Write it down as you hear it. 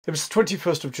It was the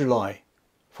 21st of July,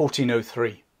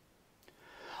 1403,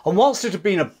 and whilst it had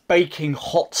been a baking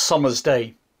hot summer's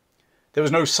day, there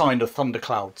was no sign of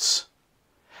thunderclouds.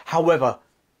 However,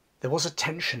 there was a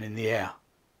tension in the air.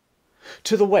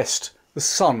 To the west, the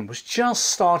sun was just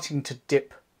starting to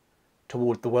dip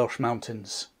toward the Welsh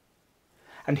mountains.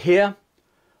 And here,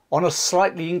 on a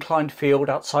slightly inclined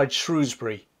field outside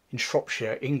Shrewsbury in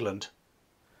Shropshire, England,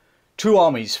 two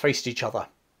armies faced each other.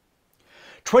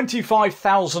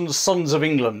 25,000 sons of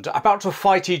England about to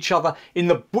fight each other in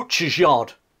the butcher's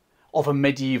yard of a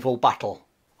medieval battle.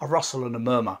 A rustle and a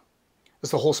murmur as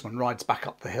the horseman rides back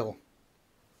up the hill.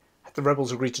 Had the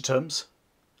rebels agreed to terms?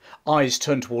 Eyes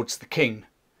turned towards the king,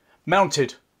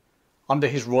 mounted under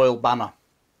his royal banner.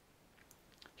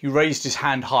 He raised his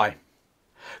hand high.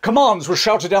 Commands were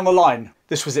shouted down the line.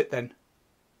 This was it then.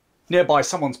 Nearby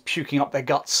someone's puking up their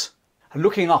guts and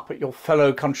looking up at your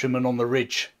fellow countrymen on the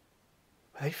ridge.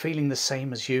 Are they feeling the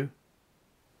same as you?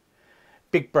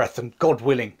 Big breath, and God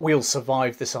willing, we'll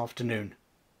survive this afternoon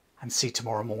and see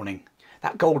tomorrow morning.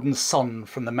 That golden sun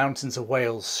from the mountains of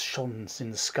Wales shone in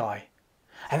the sky.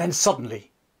 And then suddenly,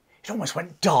 it almost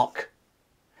went dark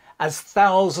as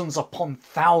thousands upon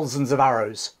thousands of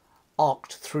arrows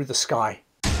arced through the sky.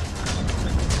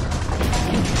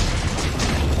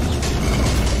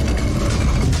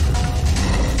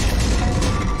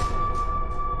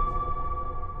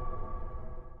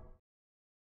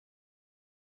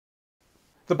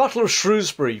 The Battle of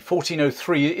Shrewsbury,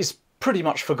 1403, is pretty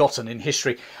much forgotten in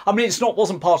history. I mean,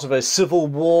 wasn't part of a civil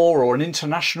war or an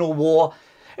international war.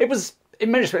 It was,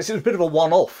 in many respects, it was a bit of a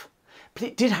one-off, but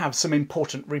it did have some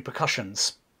important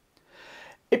repercussions.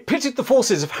 It pitted the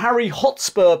forces of Harry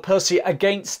Hotspur Percy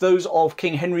against those of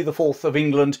King Henry IV of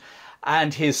England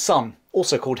and his son,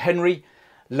 also called Henry,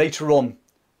 later on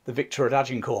the victor at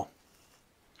Agincourt.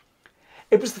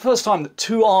 It was the first time that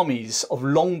two armies of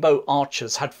longbow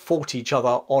archers had fought each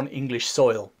other on English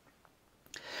soil.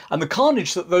 And the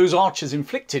carnage that those archers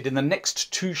inflicted in the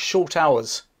next 2 short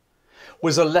hours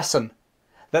was a lesson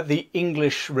that the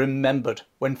English remembered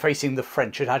when facing the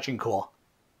French at Agincourt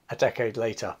a decade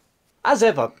later. As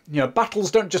ever,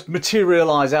 battles don't just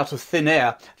materialise out of thin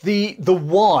air. The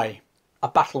why a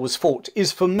battle was fought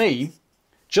is, for me,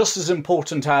 just as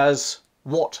important as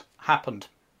what happened.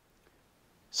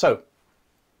 So,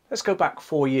 let's go back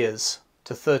 4 years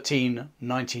to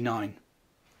 1399.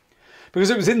 Because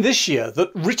it was in this year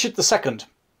that Richard II,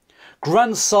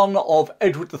 grandson of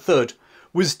Edward III,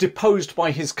 was deposed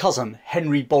by his cousin,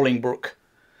 Henry Bollingbroke.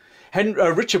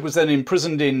 Richard was then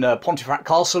imprisoned in Pontefract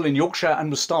Castle in Yorkshire and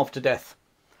was starved to death.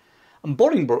 And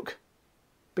Bollingbroke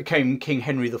became King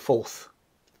Henry IV.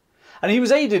 And he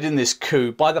was aided in this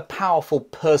coup by the powerful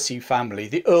Percy family,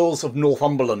 the Earls of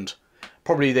Northumberland,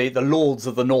 probably the Lords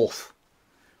of the North.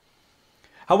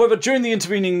 However, during the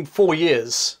intervening 4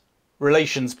 years,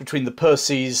 relations between the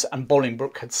Percys and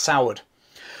Bollingbroke had soured.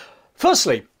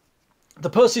 Firstly, the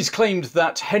Percys claimed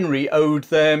that Henry owed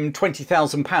them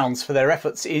 £20,000 for their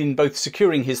efforts in both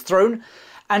securing his throne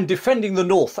and defending the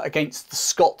north against the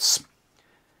Scots.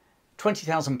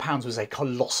 £20,000 was a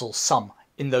colossal sum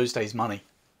in those days' money.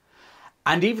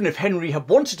 And even if Henry had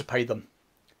wanted to pay them,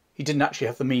 he didn't actually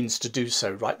have the means to do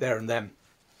so right there and then.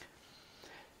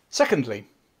 Secondly,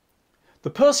 the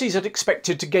Percys had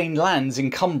expected to gain lands in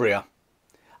Cumbria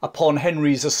upon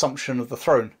Henry's assumption of the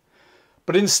throne,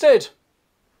 but instead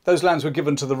those lands were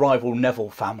given to the rival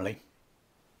Neville family.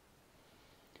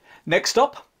 Next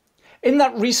up, in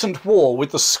that recent war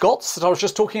with the Scots that I was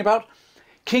just talking about,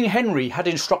 King Henry had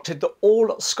instructed that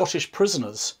all Scottish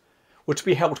prisoners were to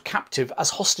be held captive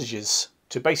as hostages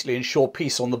to basically ensure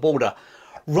peace on the border,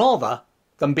 rather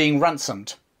than being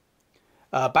ransomed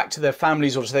back to their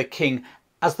families or to their king,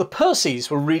 as the Percys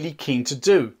were really keen to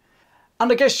do.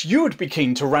 And I guess you would be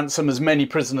keen to ransom as many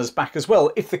prisoners back as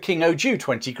well if the king owed you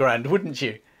 20 grand, wouldn't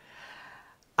you?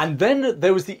 And then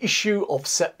there was the issue of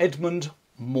Sir Edmund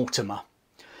Mortimer.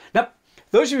 Now,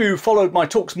 those of you who followed my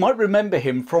talks might remember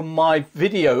him from my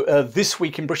video This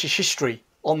Week in British History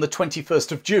on the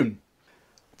 21st of June.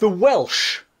 The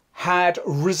Welsh had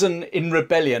risen in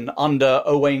rebellion under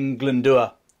Owain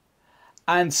Glyndŵr,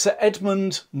 and Sir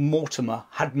Edmund Mortimer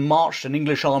had marched an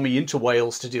English army into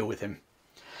Wales to deal with him.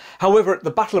 However, at the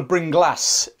Battle of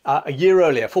Bringlas a year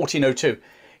earlier, 1402,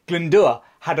 Glyndŵr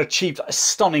had achieved a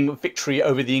stunning victory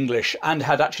over the English and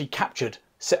had actually captured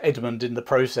Sir Edmund in the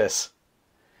process.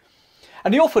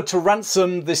 And he offered to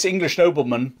ransom this English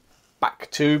nobleman back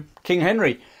to King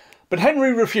Henry, but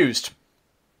Henry refused.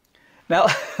 Now,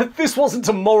 this wasn't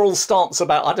a moral stance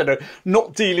about,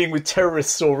 not dealing with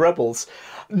terrorists or rebels,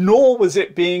 nor was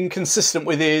it being consistent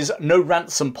with his no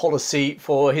ransom policy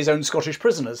for his own Scottish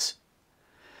prisoners.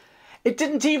 It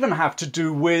didn't even have to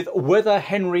do with whether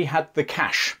Henry had the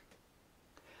cash.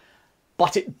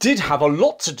 But it did have a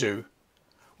lot to do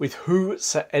with who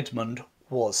Sir Edmund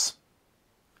was.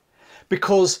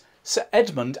 Because Sir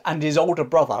Edmund and his older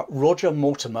brother, Roger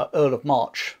Mortimer, Earl of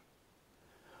March,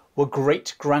 were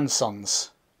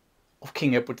great-grandsons of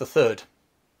King Edward III.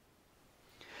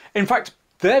 In fact,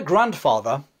 their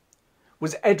grandfather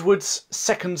was Edward's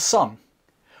second son,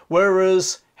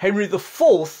 whereas Henry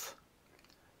IV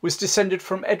was descended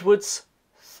from Edward's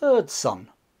third son.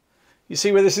 You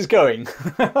see where this is going?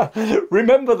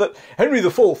 Remember that Henry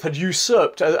IV had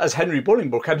usurped, as Henry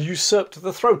Bollingbroke had usurped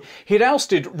the throne. He had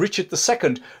ousted Richard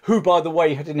II, who, by the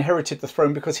way, had inherited the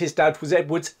throne because his dad was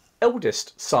Edward's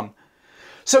eldest son.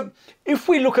 So, if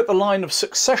we look at the line of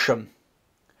succession,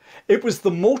 it was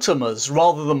the Mortimers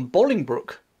rather than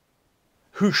Bollingbroke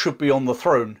who should be on the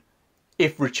throne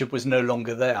if Richard was no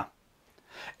longer there.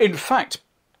 In fact,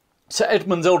 Sir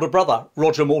Edmund's older brother,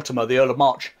 Roger Mortimer, the Earl of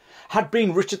March, had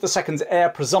been Richard II's heir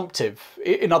presumptive.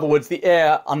 In other words, the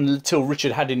heir until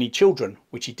Richard had any children,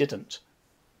 which he didn't.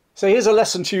 So here's a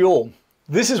lesson to you all.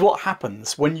 This is what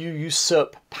happens when you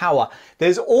usurp power.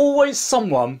 There's always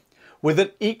someone with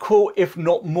an equal, if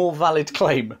not more valid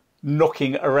claim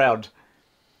knocking around.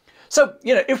 So,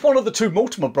 you know, if one of the two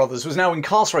Mortimer brothers was now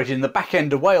incarcerated in the back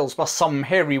end of Wales by some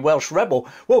hairy Welsh rebel,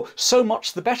 well, so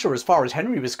much the better as far as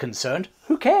Henry was concerned.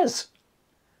 Who cares?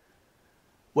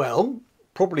 Well,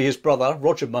 probably his brother,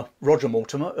 Roger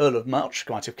Mortimer, Earl of March,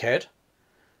 might have cared.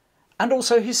 And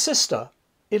also his sister,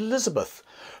 Elizabeth,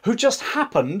 who just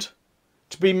happened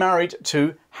to be married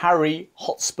to Harry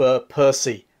Hotspur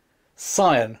Percy,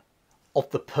 scion of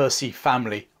the Percy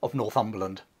family of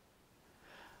Northumberland.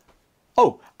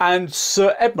 Oh, and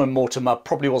Sir Edmund Mortimer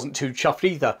probably wasn't too chuffed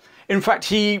either. In fact,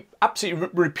 he absolutely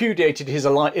repudiated his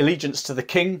allegiance to the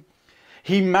king.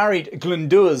 He married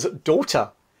Glendower's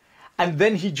daughter, and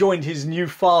then he joined his new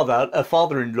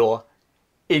father-in-law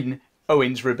in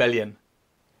Owen's rebellion.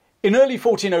 In early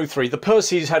 1403, the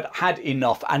Percys had had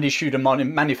enough and issued a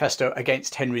manifesto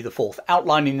against Henry IV,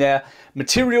 outlining their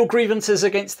material grievances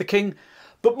against the king,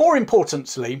 but more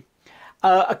importantly,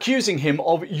 accusing him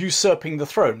of usurping the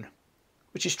throne,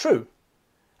 which is true.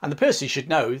 And the Percys should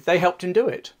know they helped him do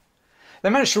it. They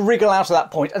managed to wriggle out of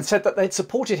that point and said that they'd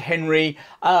supported Henry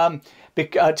to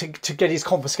get his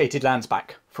confiscated lands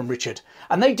back from Richard.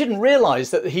 And they didn't realise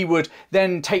that he would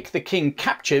then take the king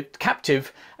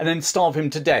captive and then starve him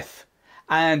to death.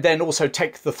 And then also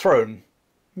take the throne.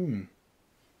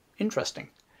 Interesting.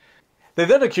 They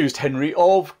then accused Henry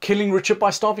of killing Richard by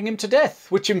starving him to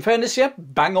death, which in fairness, yeah,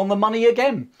 bang on the money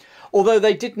again. Although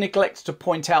they did neglect to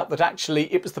point out that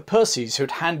actually it was the Percys who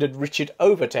had handed Richard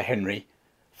over to Henry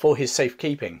for his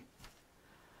safekeeping.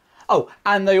 Oh,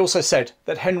 and they also said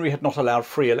that Henry had not allowed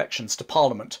free elections to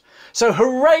Parliament. So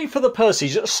hooray for the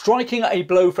Percys, striking a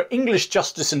blow for English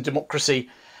justice and democracy.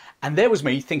 And there was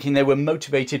me thinking they were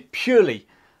motivated purely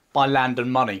by land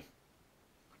and money.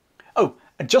 Oh,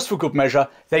 and just for good measure,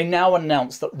 they now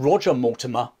announced that Roger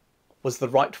Mortimer was the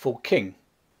rightful king.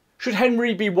 Should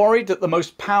Henry be worried that the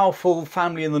most powerful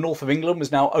family in the north of England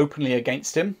was now openly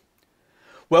against him?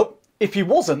 Well, if he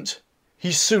wasn't,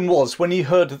 he soon was when he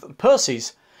heard that the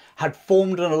Percys had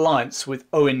formed an alliance with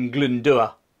Owen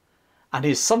Glendower and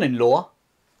his son-in-law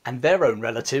and their own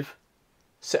relative,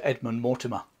 Sir Edmund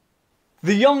Mortimer.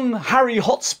 The young Harry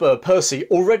Hotspur Percy,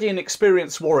 already an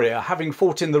experienced warrior, having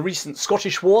fought in the recent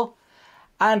Scottish War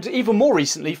and even more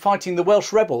recently fighting the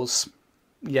Welsh rebels,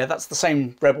 yeah, that's the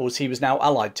same rebels he was now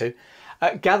allied to,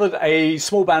 gathered a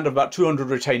small band of about 200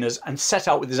 retainers and set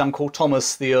out with his uncle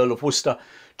Thomas, the Earl of Worcester,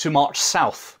 to march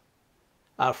south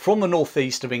from the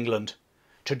northeast of England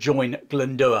to join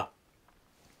Glendower.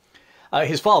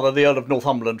 His father, the Earl of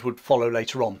Northumberland, would follow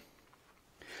later on.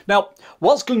 Now,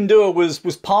 whilst Glendower was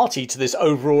party to this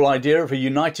overall idea of a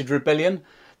united rebellion,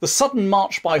 the sudden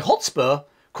march by Hotspur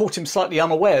caught him slightly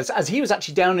unawares, as he was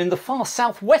actually down in the far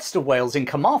southwest of Wales in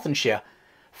Carmarthenshire,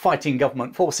 fighting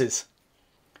government forces.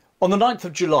 On the 9th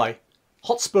of July,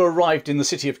 Hotspur arrived in the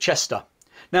city of Chester.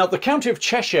 Now, the county of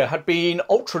Cheshire had been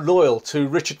ultra loyal to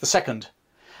Richard II,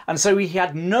 and so he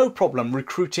had no problem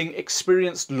recruiting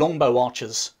experienced longbow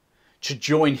archers to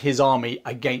join his army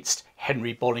against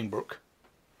Henry Bollingbroke.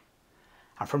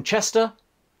 And from Chester,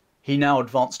 he now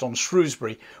advanced on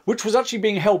Shrewsbury, which was actually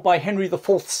being held by Henry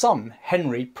IV's son,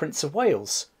 Henry, Prince of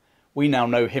Wales. We now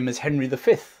know him as Henry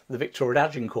V, the victor at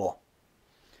Agincourt.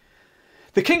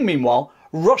 The king, meanwhile,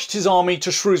 rushed his army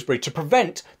to Shrewsbury to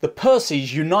prevent the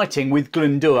Percys uniting with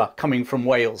Glendower coming from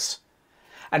Wales.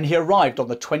 And he arrived on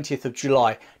the 20th of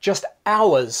July, just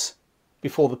hours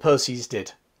before the Percys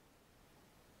did.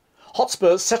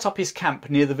 Hotspur set up his camp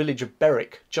near the village of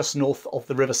Berwick, just north of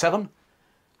the River Severn,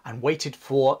 and waited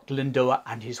for Glendower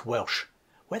and his Welsh.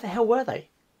 Where the hell were they?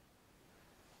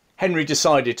 Henry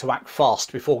decided to act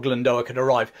fast before Glendower could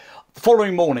arrive. The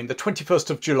following morning, the 21st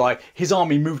of July, his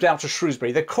army moved out of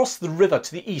Shrewsbury. They crossed the river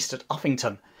to the east at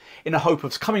Uffington, in a hope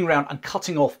of coming round and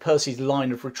cutting off Percy's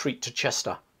line of retreat to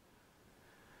Chester.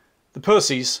 The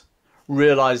Percys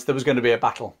realised there was going to be a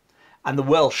battle, and the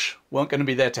Welsh weren't going to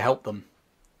be there to help them.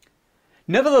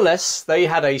 Nevertheless, they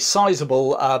had a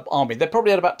sizable army. They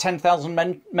probably had about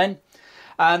 10,000 men,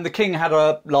 and the king had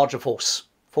a larger force,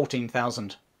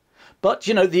 14,000. But,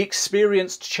 you know, the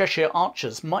experienced Cheshire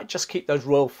archers might just keep those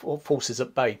royal forces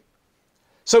at bay.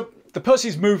 So the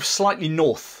Percys moved slightly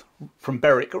north from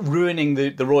Berwick, ruining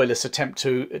the royalists' attempt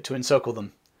to encircle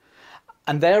them.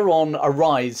 And there on a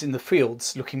rise in the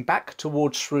fields, looking back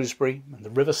towards Shrewsbury and the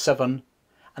River Severn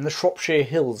and the Shropshire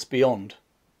hills beyond,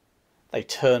 they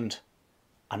turned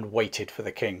and waited for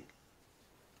the king.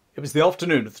 It was the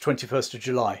afternoon of the 21st of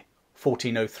July,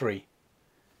 1403,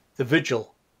 the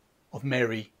vigil of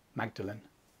Mary Magdalene.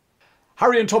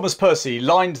 Harry and Thomas Percy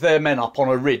lined their men up on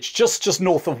a ridge just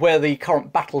north of where the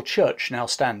current Battle Church now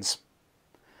stands.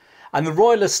 And the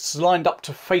royalists lined up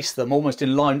to face them, almost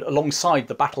in line alongside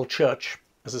the Battle Church,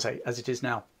 as I say, as it is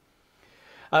now.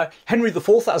 Henry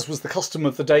IV, as was the custom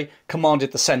of the day,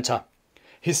 commanded the centre.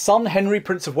 His son Henry,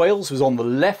 Prince of Wales, was on the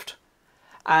left,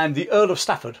 and the Earl of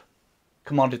Stafford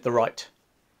commanded the right.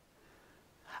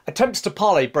 Attempts to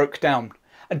parley broke down,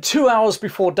 and 2 hours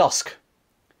before dusk,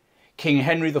 King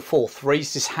Henry IV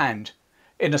raised his hand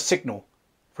in a signal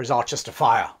for his archers to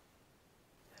fire.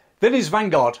 Then his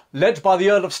vanguard, led by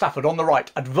the Earl of Stafford on the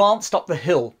right, advanced up the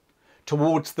hill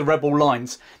towards the rebel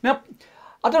lines. Now,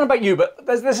 I don't know about you, but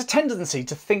there's a tendency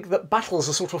to think that battles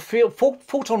are sort of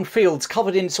fought on fields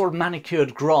covered in sort of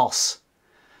manicured grass.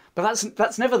 But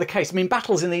that's never the case. I mean,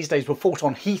 battles in these days were fought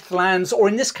on heathlands, or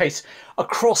in this case,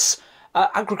 across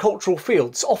agricultural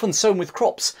fields, often sown with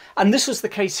crops. And this was the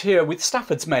case here with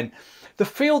Stafford's men. The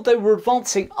field they were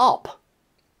advancing up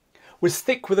was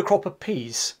thick with a crop of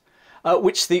peas,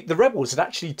 which the rebels had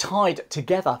actually tied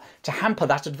together to hamper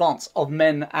that advance of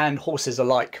men and horses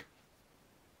alike.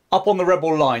 Up on the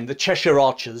rebel line, the Cheshire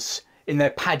archers, in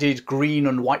their padded green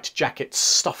and white jackets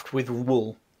stuffed with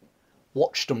wool,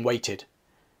 watched and waited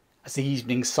as the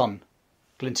evening sun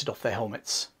glinted off their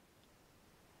helmets.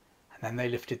 And then they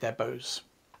lifted their bows.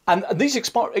 And these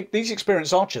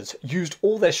experienced archers used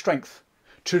all their strength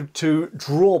to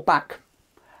draw back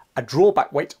a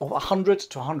drawback weight of 100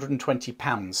 to 120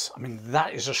 pounds. I mean,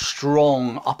 that is a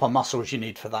strong upper muscles you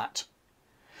need for that.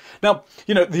 Now,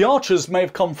 you know, the archers may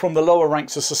have come from the lower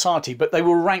ranks of society, but they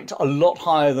were ranked a lot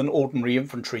higher than ordinary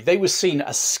infantry. They were seen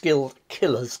as skilled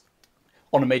killers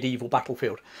on a medieval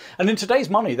battlefield. And in today's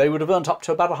money, they would have earned up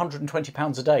to about 120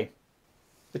 pounds a day.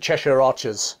 The Cheshire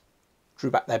archers drew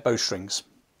back their bowstrings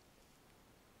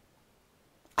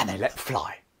and they let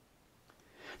fly.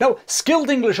 Now, skilled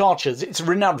English archers, it's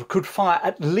renowned, could fire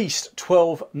at least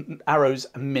 12 arrows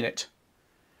a minute,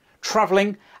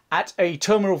 travelling at a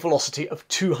terminal velocity of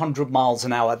 200 miles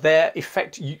an hour. Their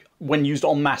effect, when used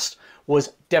en masse,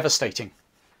 was devastating.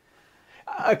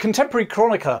 A contemporary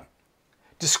chronicler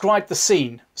described the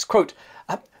scene as, quote,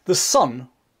 "The sun,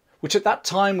 which at that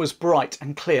time was bright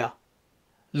and clear,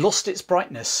 lost its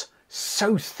brightness,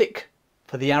 so thick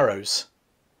for the arrows."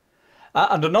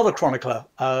 And another chronicler,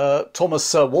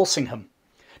 Thomas Walsingham,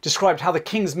 described how the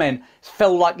king's men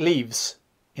fell like leaves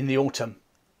in the autumn.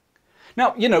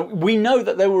 Now, you know, we know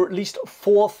that there were at least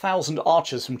 4,000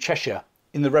 archers from Cheshire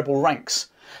in the rebel ranks.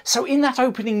 So in that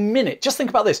opening minute, just think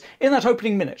about this, in that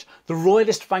opening minute, the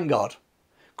royalist vanguard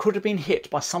could have been hit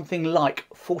by something like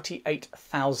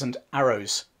 48,000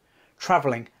 arrows,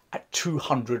 travelling at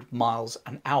 200 miles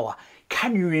an hour.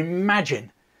 Can you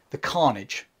imagine the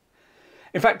carnage?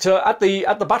 In fact, at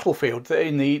the battlefield,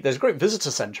 there's a great visitor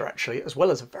centre actually, as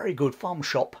well as a very good farm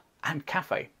shop and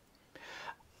cafe.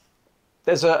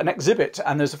 There's an exhibit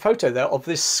and there's a photo there of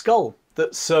this skull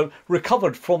that's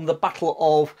recovered from the Battle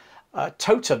of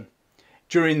Towton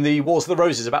during the Wars of the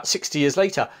Roses about 60 years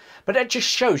later. But it just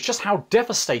shows just how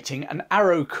devastating an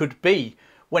arrow could be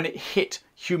when it hit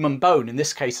human bone, in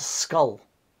this case a skull.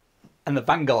 And the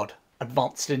vanguard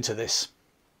advanced into this.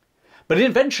 But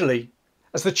eventually,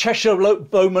 as the Cheshire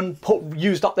bowmen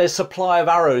used up their supply of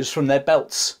arrows from their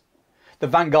belts, the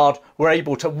vanguard were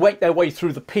able to wake their way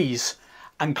through the peas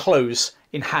and close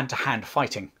in hand-to-hand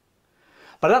fighting.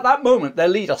 But at that moment, their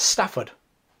leader, Stafford,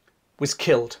 was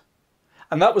killed.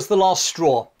 And that was the last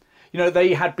straw. You know,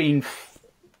 they had been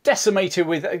decimated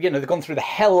with, you know, they'd gone through the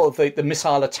hell of the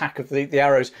missile attack of the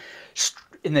arrows,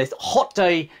 in their hot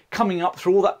day, coming up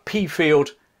through all that pea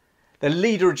field. Their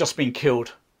leader had just been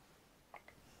killed.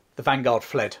 The vanguard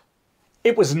fled.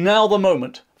 It was now the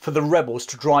moment for the rebels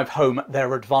to drive home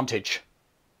their advantage.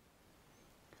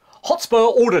 Hotspur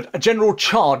ordered a general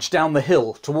charge down the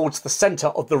hill towards the centre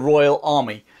of the royal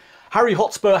army. Harry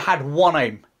Hotspur had one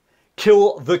aim: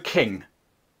 kill the king.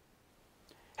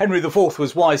 Henry IV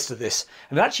was wise to this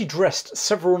and had actually dressed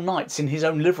several knights in his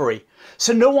own livery,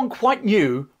 so no one quite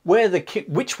knew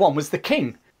which one was the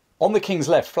king. On the king's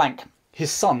left flank,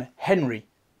 his son Henry,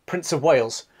 Prince of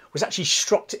Wales, was actually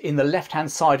struck in the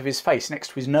left-hand side of his face next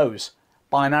to his nose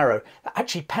by an arrow that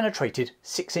actually penetrated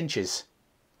 6 inches.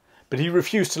 But he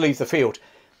refused to leave the field.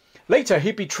 Later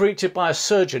he'd be treated by a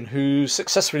surgeon who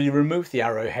successfully removed the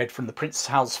arrowhead from the Prince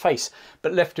Hal's face,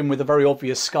 but left him with a very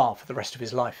obvious scar for the rest of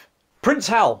his life. Prince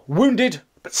Hal, wounded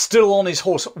but still on his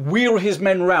horse, wheeled his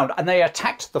men round and they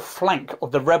attacked the flank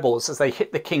of the rebels as they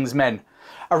hit the king's men,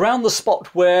 around the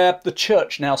spot where the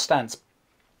church now stands.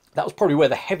 That was probably where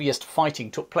the heaviest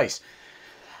fighting took place.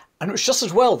 And it was just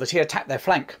as well that he attacked their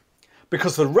flank,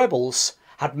 because the rebels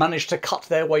had managed to cut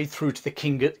their way through to the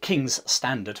king's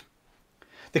standard.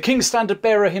 The king's standard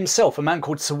bearer himself, a man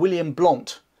called Sir William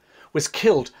Blount, was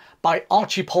killed by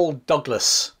Archibald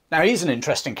Douglas. Now he's an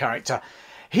interesting character.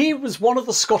 He was one of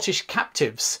the Scottish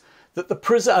captives that the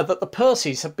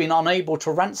Percys had been unable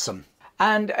to ransom.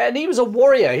 And he was a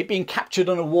warrior. He'd been captured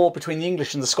in a war between the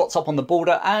English and the Scots up on the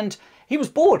border, and he was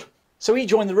bored, so he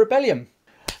joined the rebellion.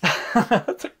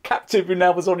 The captive who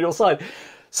now was on your side.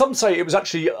 Some say it was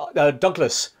actually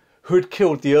Douglas who had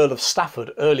killed the Earl of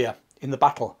Stafford earlier in the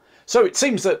battle. So it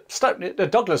seems that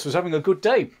Douglas was having a good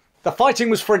day. The fighting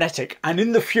was frenetic, and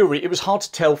in the fury it was hard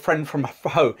to tell friend from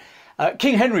foe.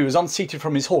 King Henry was unseated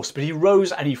from his horse, but he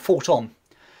rose and he fought on.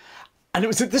 And it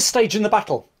was at this stage in the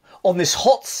battle, on this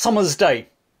hot summer's day,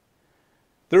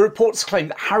 the reports claim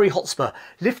that Harry Hotspur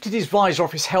lifted his visor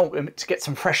off his helmet to get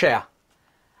some fresh air.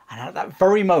 And at that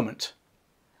very moment,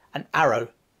 an arrow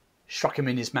struck him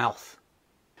in his mouth.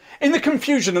 In the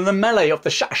confusion and the melee of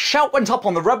the a shout went up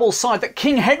on the rebel side that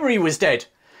King Henry was dead,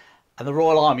 and the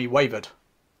royal army wavered.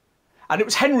 And it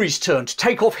was Henry's turn to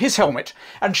take off his helmet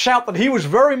and shout that he was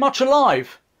very much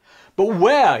alive. But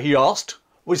where, he asked,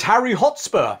 was Harry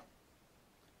Hotspur?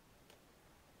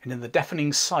 And in the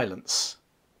deafening silence,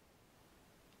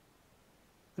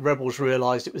 the rebels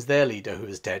realised it was their leader who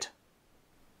was dead.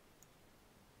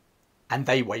 And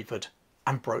they wavered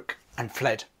and broke and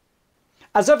fled.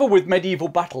 As ever with medieval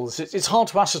battles, it's hard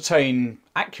to ascertain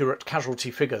accurate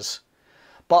casualty figures,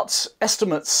 but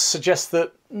estimates suggest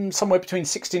that somewhere between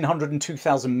 1,600 and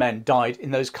 2,000 men died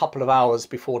in those couple of hours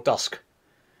before dusk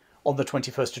on the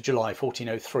 21st of July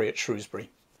 1403 at Shrewsbury.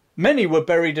 Many were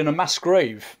buried in a mass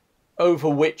grave, over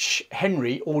which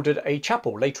Henry ordered a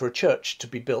chapel, later a church, to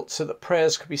be built so that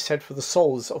prayers could be said for the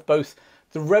souls of both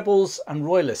the rebels and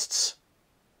royalists.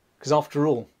 Because after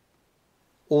all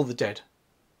the dead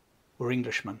were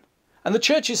Englishmen. And the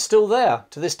church is still there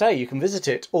to this day. You can visit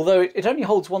it, although it only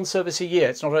holds one service a year.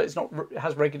 It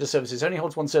has regular services. It only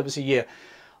holds one service a year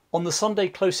on the Sunday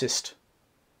closest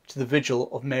to the vigil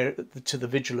of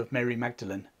Mary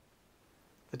Magdalene,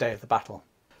 the day of the battle.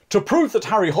 To prove that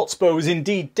Harry Hotspur was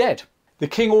indeed dead, the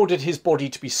king ordered his body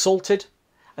to be salted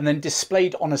and then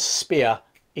displayed on a spear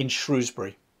in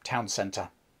Shrewsbury town centre.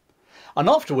 And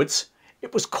afterwards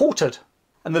it was quartered,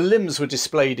 and the limbs were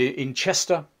displayed in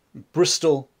Chester,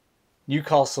 Bristol,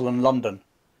 Newcastle and London,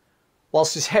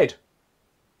 whilst his head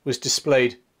was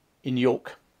displayed in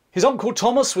York. His uncle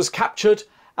Thomas was captured,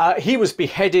 he was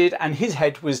beheaded, and his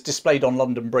head was displayed on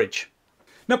London Bridge.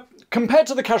 Now, compared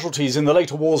to the casualties in the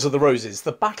later Wars of the Roses,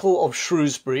 the Battle of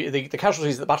Shrewsbury, the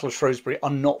casualties at the Battle of Shrewsbury are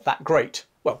not that great.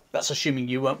 Well, that's assuming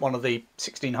you weren't one of the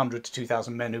 1,600 to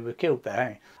 2,000 men who were killed there.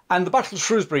 Eh? And the Battle of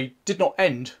Shrewsbury did not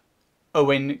end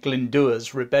Owain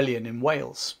Glyndwr's rebellion in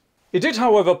Wales. It did,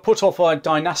 however, put off a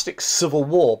dynastic civil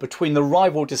war between the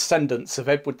rival descendants of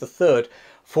Edward III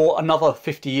for another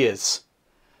 50 years,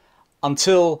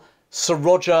 until Sir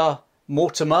Roger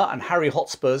Mortimer and Harry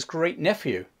Hotspur's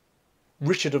great-nephew,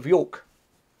 Richard of York,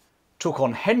 took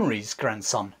on Henry's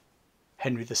grandson,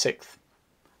 Henry VI.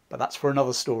 But that's for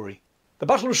another story. The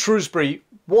Battle of Shrewsbury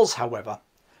was, however,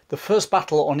 the first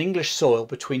battle on English soil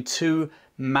between two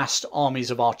massed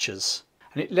armies of archers,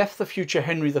 and it left the future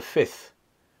Henry V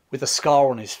with a scar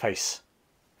on his face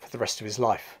for the rest of his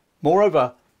life.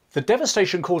 Moreover, the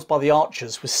devastation caused by the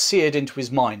archers was seared into his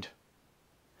mind,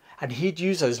 and he'd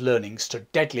use those learnings to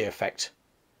deadly effect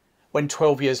when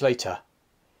 12 years later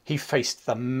he faced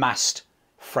the massed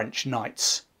French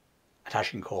knights at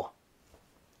Agincourt.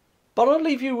 But I'll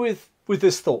leave you with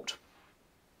this thought.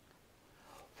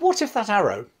 What if that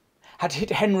arrow had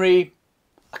hit Henry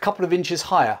a couple of inches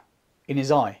higher in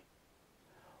his eye,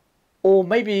 or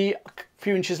maybe a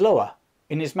few inches lower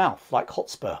in his mouth, like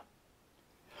Hotspur?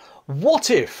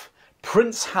 What if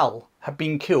Prince Hal had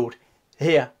been killed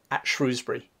here at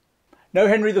Shrewsbury? No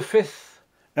Henry V,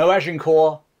 no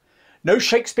Agincourt, no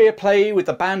Shakespeare play with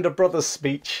the Band of Brothers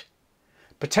speech,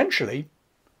 potentially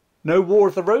no War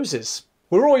of the Roses.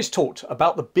 We're always taught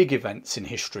about the big events in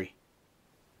history,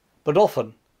 but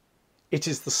often it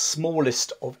is the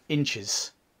smallest of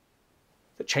inches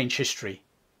that change history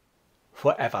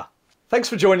forever. Thanks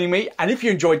for joining me, and if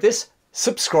you enjoyed this,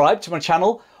 subscribe to my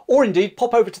channel, or indeed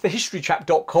pop over to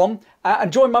thehistorychap.com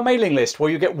and join my mailing list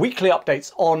where you get weekly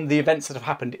updates on the events that have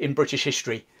happened in British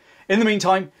history. In the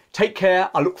meantime, take care.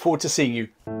 I look forward to seeing you.